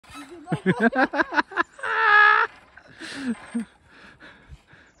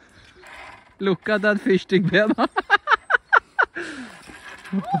Look at that fish stick bena.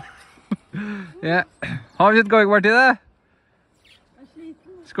 Yeah. How is it going, Martine?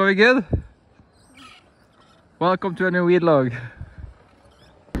 It's going good? Welcome to a new vlog.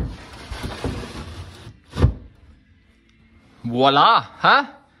 Voila! Huh?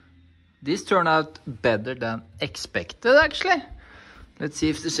 This turned out better than expected, actually. Let's see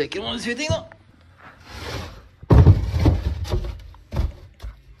if the second one is fitting now.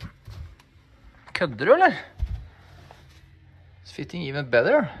 Kødder du, eller? It's fitting even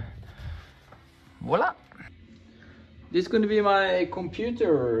better. Voila! This is going to be my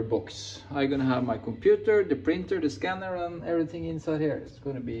computer box. I'm going to have my computer, the printer, the scanner, and everything inside here. It's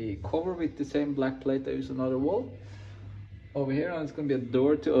going to be covered with the same black plate I use on another wall. Over here, and it's going to be a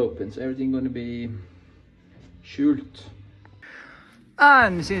door to open, so everything going to be skjult.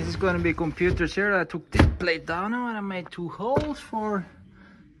 And since it's going to be computers here, I took this plate down now and I made 2 holes for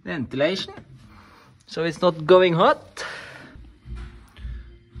ventilation, so it's not going hot.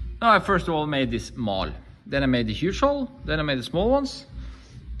 Now I first of all made this small, then I made the huge hole, then I made the small ones,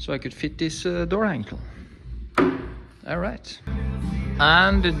 so I could fit this door handle. Alright,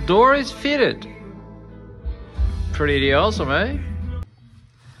 and the door is fitted. Pretty awesome, eh?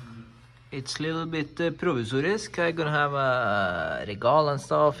 It's a little bit provisorisk. I'm gonna have a regal and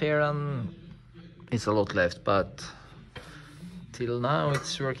stuff here, and it's a lot left, but till now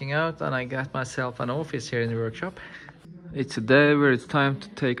it's working out, and I got myself an office here in the workshop. It's a day where it's time to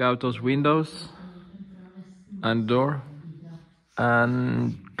take out those windows and door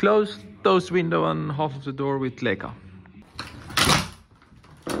and close those window and half of the door with Leica.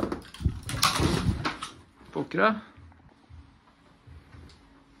 Pokkere.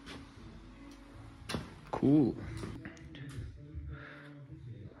 Cool.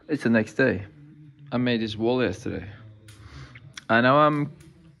 It's the next day. I made this wall yesterday. And now I'm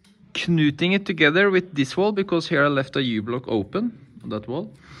knuting it together with this wall, because here I left a U-block open on that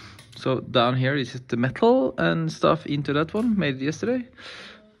wall. So down here is the metal and stuff into that one, made it yesterday.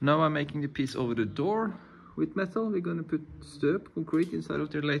 Now I'm making the piece over the door with metal. We're going to put stirp concrete inside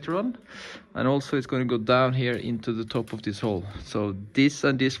of there later on. And also it's going to go down here into the top of this hole. So this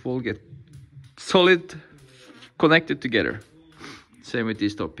and this wall get solid connected together. Same with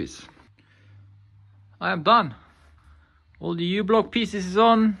this top piece. I am done. All the U-block pieces is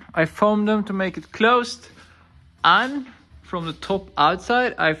on. I foamed them to make it closed, and from the top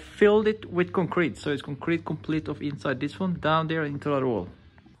outside I filled it with concrete, so it's concrete complete of inside this one, down there into that wall.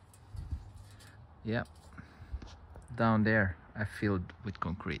 Yeah, down there I filled with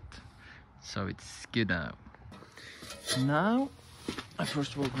concrete, so it's good now. Now I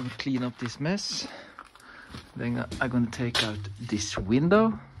first of all going to clean up this mess. Then I'm going to take out this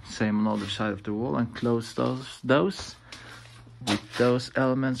window, same on the other side of the wall, and close those with those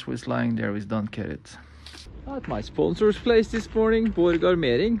elements was lying there with don't care it. At my sponsor's place this morning, Borg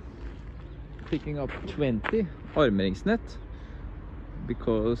Armering, picking up 20 armeringsnet,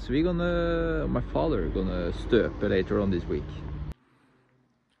 because my father gonna stöpe later on this week.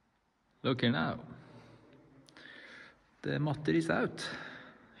 Look here now. The matter is out.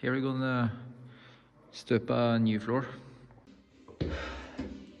 Here we're gonna stöpe a new floor.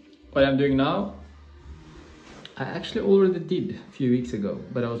 What I'm doing now, I actually already did a few weeks ago,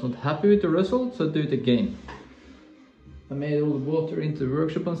 but I was not happy with the result, so I do it again. I made all the water into the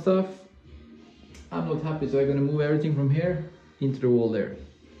workshop and stuff. I'm not happy, so I'm gonna move everything from here into the wall there.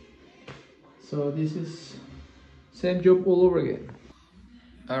 So this is same job all over again.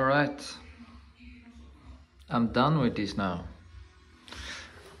 All right, I'm done with this now.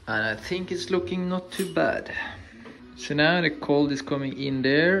 And I think it's looking not too bad. So now the cold is coming in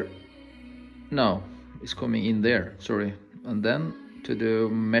there. No, it's coming in there, sorry. And then to the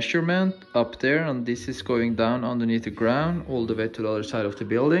measurement up there, and this is going down underneath the ground all the way to the other side of the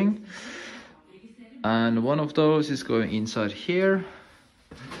building. And one of those is going inside here.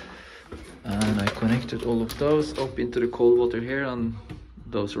 And I connected all of those up into the cold water here, and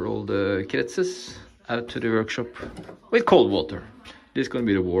those are all the kretzes out to the workshop with cold water. This is going to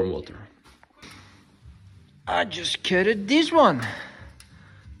be the warm water. I just cutted this one.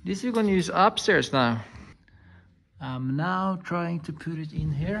 This we're going to use upstairs now. I'm now trying to put it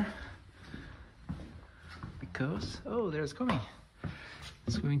in here, because, oh, there it's coming.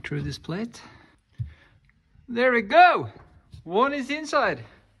 It's going through this plate. There we go. One is inside.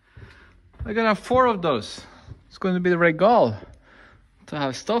 I'm gonna have 4 of those. It's going to be the regal to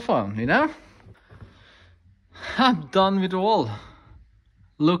have stuff on, you know? I'm done with the wall.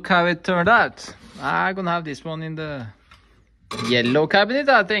 Look how it turned out. I'm gonna have this one in the yellow cabinet,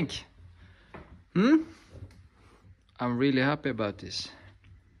 I think. I'm really happy about this.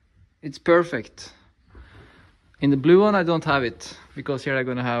 It's perfect. In the blue one I don't have it, because here I'm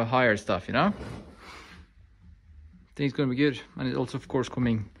gonna have higher stuff, you know? I think it's gonna be good. And it's also of course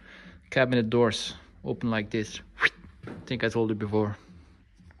coming cabinet doors open like this. I think I told you before.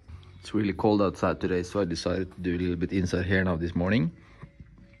 It's really cold outside today, so I decided to do a little bit inside here now this morning.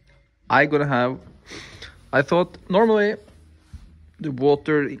 I thought normally the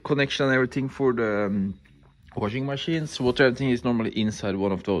water connection and everything for the washing machines, water everything is normally inside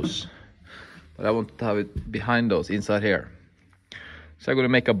one of those. But I want to have it behind those, inside here. So I'm gonna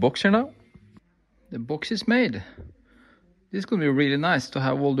make a box here now. The box is made. This is gonna be really nice to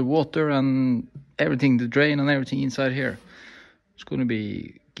have all the water and everything, the drain and everything inside here. It's gonna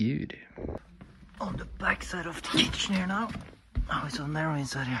be good. On the back side of the kitchen here now. Oh, it's so narrow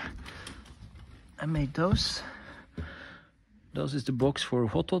inside here. I made those. Those is the box for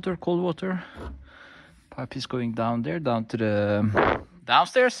hot water, cold water. Pipe is going down there, down to the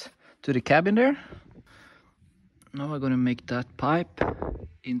downstairs, to the cabin there. Now I'm gonna make that pipe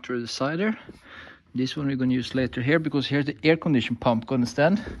into the side there. This one we're gonna use later here, because here's the air condition pump gonna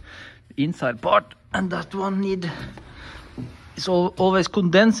stand, the inside part, and that one it's always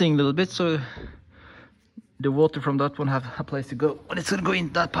condensing a little bit, so the water from that one have a place to go, but it's gonna go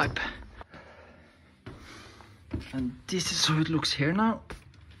in that pipe. And this is how it looks here now.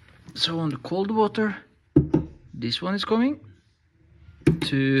 So on the cold water, this one is coming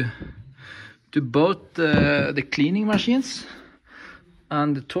to both the cleaning machines,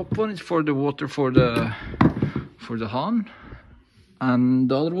 and the top one is for the water for the hahn, and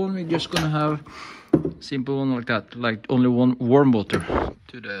the other one we're just gonna have simple one like that, like only one warm water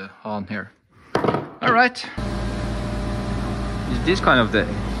to the hahn here. All right, it's this kind of day.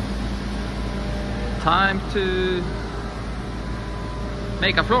 Time to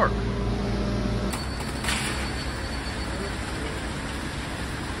make a floor.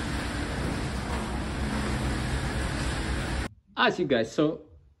 As you guys saw,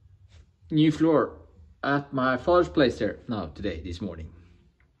 new floor at my father's place there now today, this morning.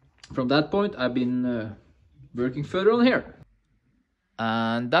 From that point I've been working further on here.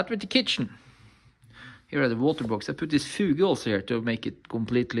 And that with the kitchen. Here are the water box. I put this fugue also here to make it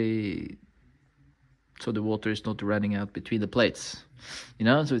completely so the water is not running out between the plates, you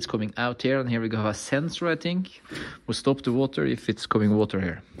know, so it's coming out here, and here we go have a sensor, I think, will stop the water if it's coming water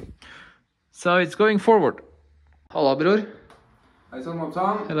here. So it's going forward. Hello, bror.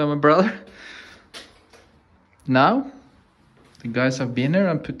 Hello, my brother. Now, the guys have been here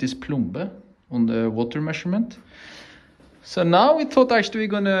and put this plombe on the water measurement. So now we thought actually we're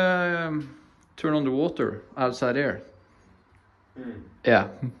gonna turn on the water outside here. Yeah,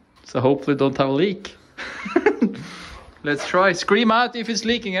 so hopefully don't have a leak. Let's try. Scream out if it's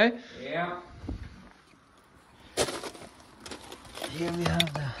leaking, eh? Yeah. Here we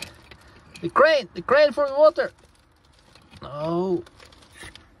have the crane for the water. Oh.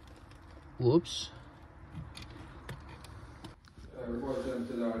 Whoops.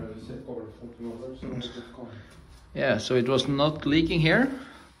 Yeah, so it was not leaking here.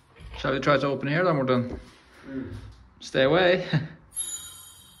 Shall we try to open here then, Morten? Stay away.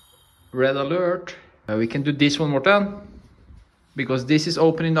 Red alert. We can do this one more time, because this is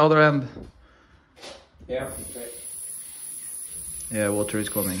opening the other end. Yeah, okay. Yeah, water is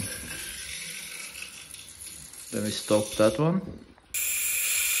coming. Then we stop that one.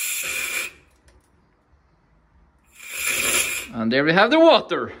 And there we have the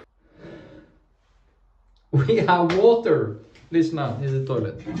water. We have water. Listen now, here's the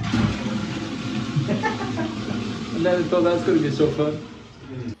toilet. And then I thought that's going to be so fun.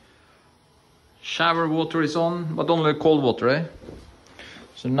 Shower water is on, but only cold water, eh?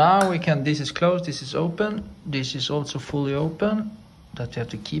 So now we can, this is closed, this is open, this is also fully open, that you have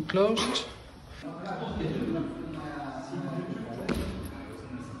to keep closed.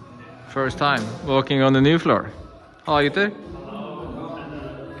 First time walking on the new floor. Hi, Gutter.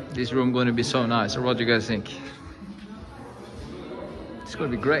 This room going to be so nice, or what do you guys think? It's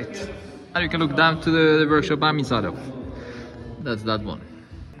going to be great. And you can look down to the workshop I'm inside of. That's that one.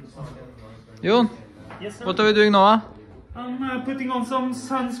 Jon, yes, sir. What are we doing now? I'm putting on some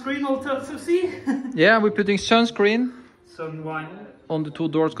sunscreen also, see? Yeah, we're putting sunscreen. Sun vinyl. On the two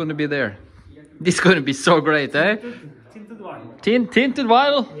doors going to be there. This is going to be so great, eh? Tinted vinyl. Tinted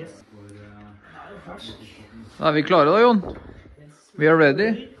vinyl? Yes. Are we klar da, Jon? We are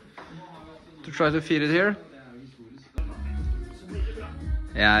ready to try to feed it here.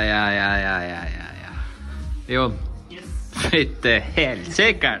 Ja. Jon. Yes. Fytte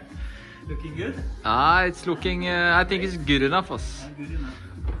helsike. Looking good? Ah, it's looking, I think it's good enough. Good enough.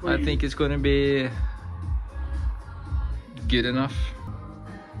 I think it's gonna be good enough.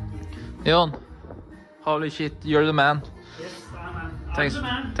 Jon, holy shit, you're the man. Yes, I'm Thanks, the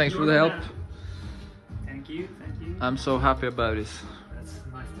man. thanks You're for the help. man. Thank you, thank you. I'm so happy about this. That's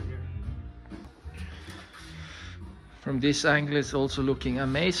nice to hear. From this angle, it's also looking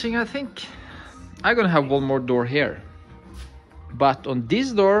amazing, I think. I'm gonna have one more door here. But on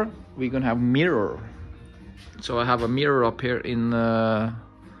this door, we're gonna have mirror. So I have a mirror up here in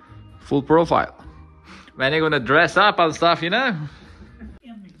full profile. When you're gonna dress up and stuff, you know?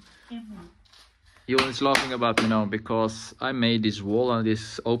 Jon is laughing about me now because I made this wall and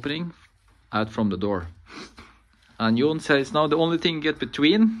this opening out from the door. And Jon says now the only thing you get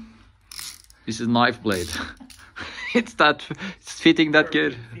between is a knife blade. It's fitting that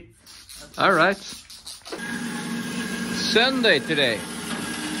good. All right. Sunday today.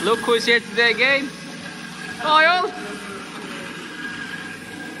 Look who's here today again. Oh, Jon.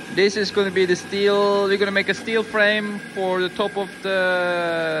 This is going to be the steel. We're going to make a steel frame for the top of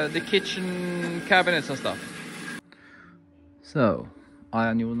the kitchen cabinets and stuff. So I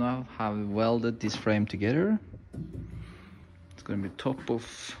and you now have welded this frame together. It's going to be top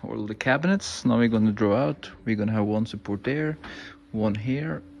of all the cabinets. Now we're going to draw out. We're going to have one support there, one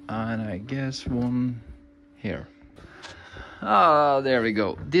here, and I guess one here. Ah, there we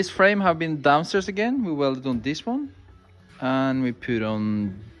go. This frame have been downstairs again. We welded on this one, and we put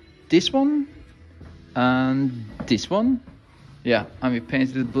on this one and this one. Yeah, and we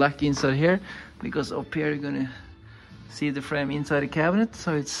painted it black inside here because up here you're gonna see the frame inside the cabinet,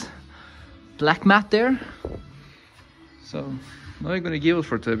 so it's black matte there. So now you're gonna give it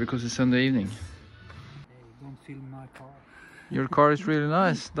for today because it's Sunday evening. Hey, don't film my car. Your car is really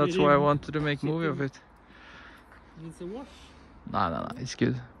nice. That's why I wanted to make a movie of it. Needs a wash. No, it's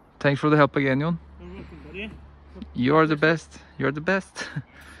good. Thanks for the help again, Jon. You're welcome, buddy. You're the best. You're the best.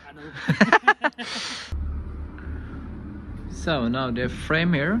 I know. So now the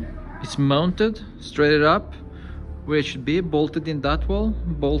frame here is mounted straight up where it should be, bolted in that wall,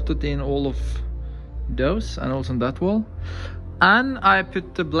 bolted in all of those, and also in that wall. And I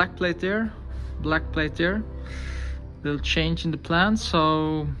put the black plate there, little change in the plan,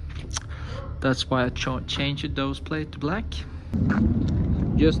 so that's why I changed those plate to black.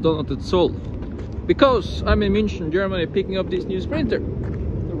 Just done at Sold because I'm in München, Germany, picking up this new Sprinter.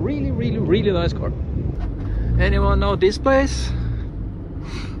 A really nice car. Anyone know this place?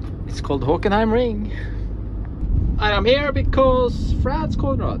 It's called Hockenheim Ring. And I'm here because Franz,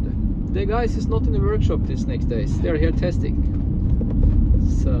 Konrad, the guys is not in the workshop these next days. They're here testing.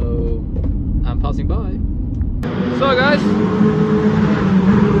 So I'm passing by. So guys,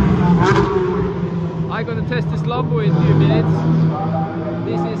 I'm gonna test this Lambo in a few minutes.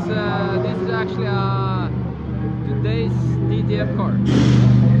 This is actually today's DTM car.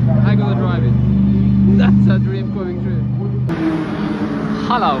 I'm gonna drive it. That's a dream coming true.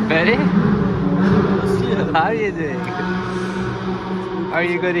 Hello, Betty. How are you doing? Are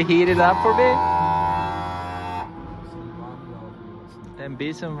you gonna heat it up for me? Ein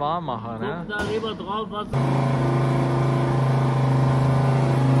bisschen warm machen, ne? Da lieber drauf, was.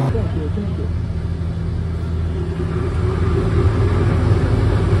 Thank you.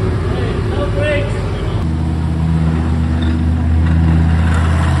 Hey, no brakes.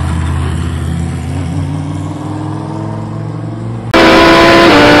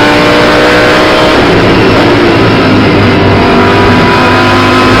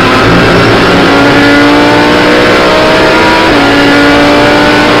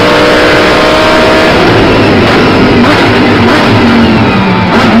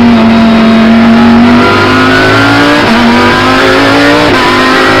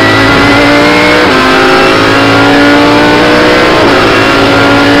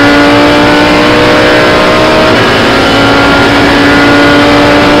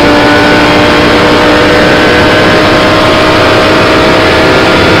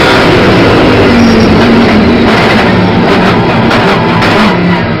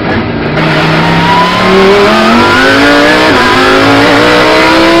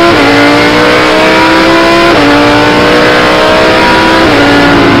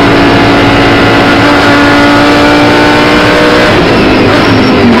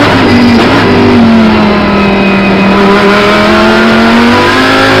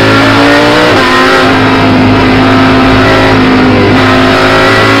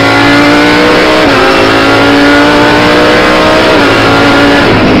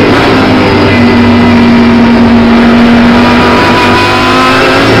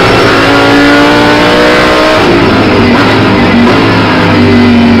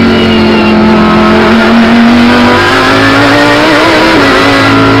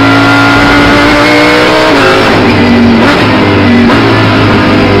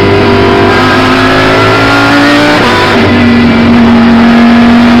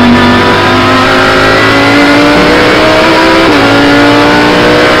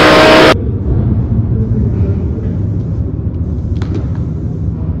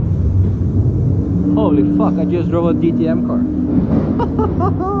 Fuck, I just drove a DTM car.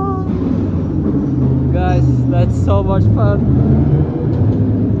 Guys, that's so much fun.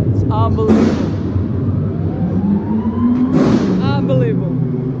 It's unbelievable. Unbelievable.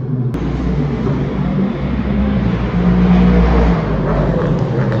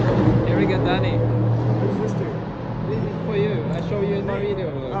 Here we go, Danny. Who's this to? This is for you. I show you in my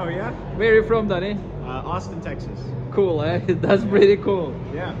video. Oh yeah? Where are you from, Danny? Austin, Texas. Cool, eh? That's pretty cool.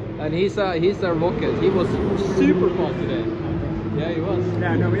 Yeah. And he's a rocket. He was super fun today. Yeah, he was.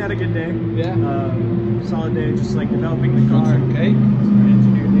 Yeah, no, we had a good day. Yeah. Solid day, just like developing the car. Okay.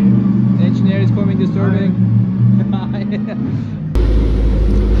 Engineer day. The engineer is coming disturbing.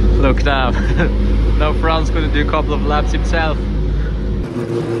 Look now. Now Franz gonna do a couple of laps himself.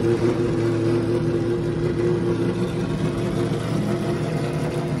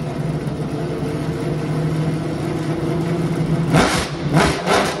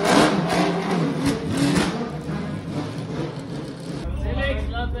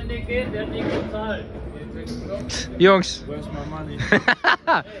 Jungs. Where's my money?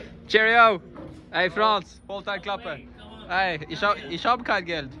 Cheerio! Hey Franz, hold tight klappe. Hey, ich hab kein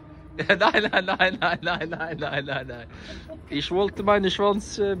Geld. Nein. Ich wollte meinen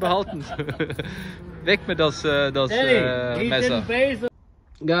Schwanz behalten. Weg mit das Messer.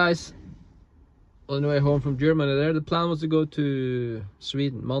 Guys, on the way home from Germany there, the plan was to go to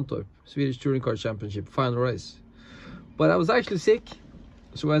Sweden, Mantorp, Swedish Touring Car Championship, final race. But I was actually sick,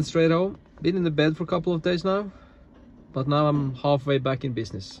 so I went straight home. Been in the bed for a couple of days now, but now I'm halfway back in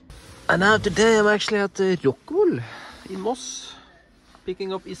business. And now today I'm actually at Rockwool in Moss,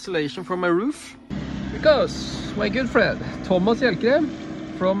 picking up installation from my roof. Because my good friend Thomas Hjelkrem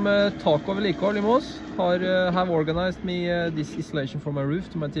from Taco Vedlikehold in Moss have organized me this installation for my roof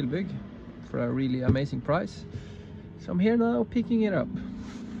to my tilbygg for a really amazing price. So I'm here now picking it up.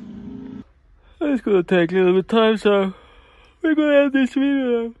 It's gonna take a little bit of time, so we're gonna end this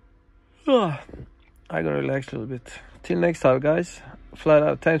video. I gotta relax a little bit. Till next time, guys. Flat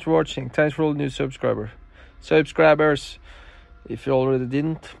out. Thanks for watching. Thanks for all the new subscribers. If you already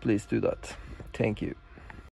didn't, please do that. Thank you.